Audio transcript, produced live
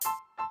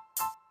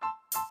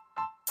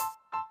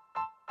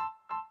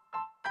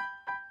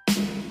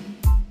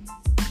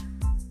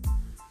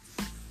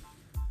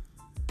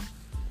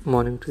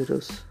Morning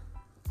traders.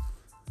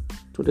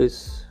 Today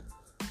is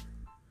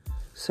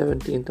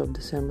 17th of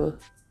December,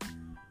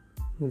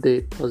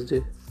 day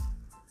Thursday.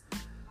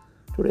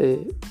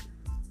 Today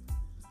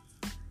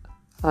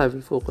I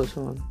will focus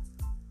on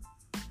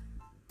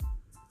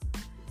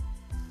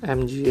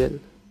MGL,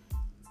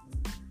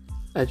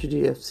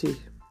 HDFC,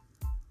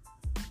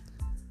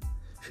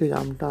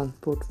 Shriram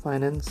Transport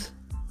Finance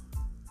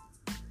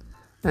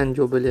and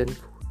Jubilant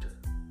Food.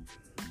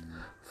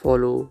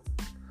 Follow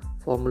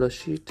formula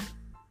sheet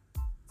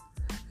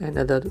and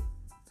other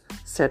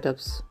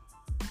setups.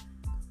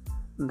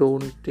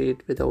 Don't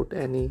trade without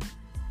any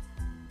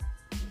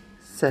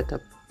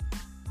setup.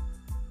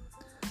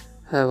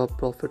 Have a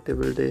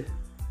profitable day.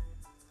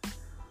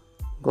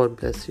 God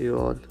bless you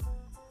all.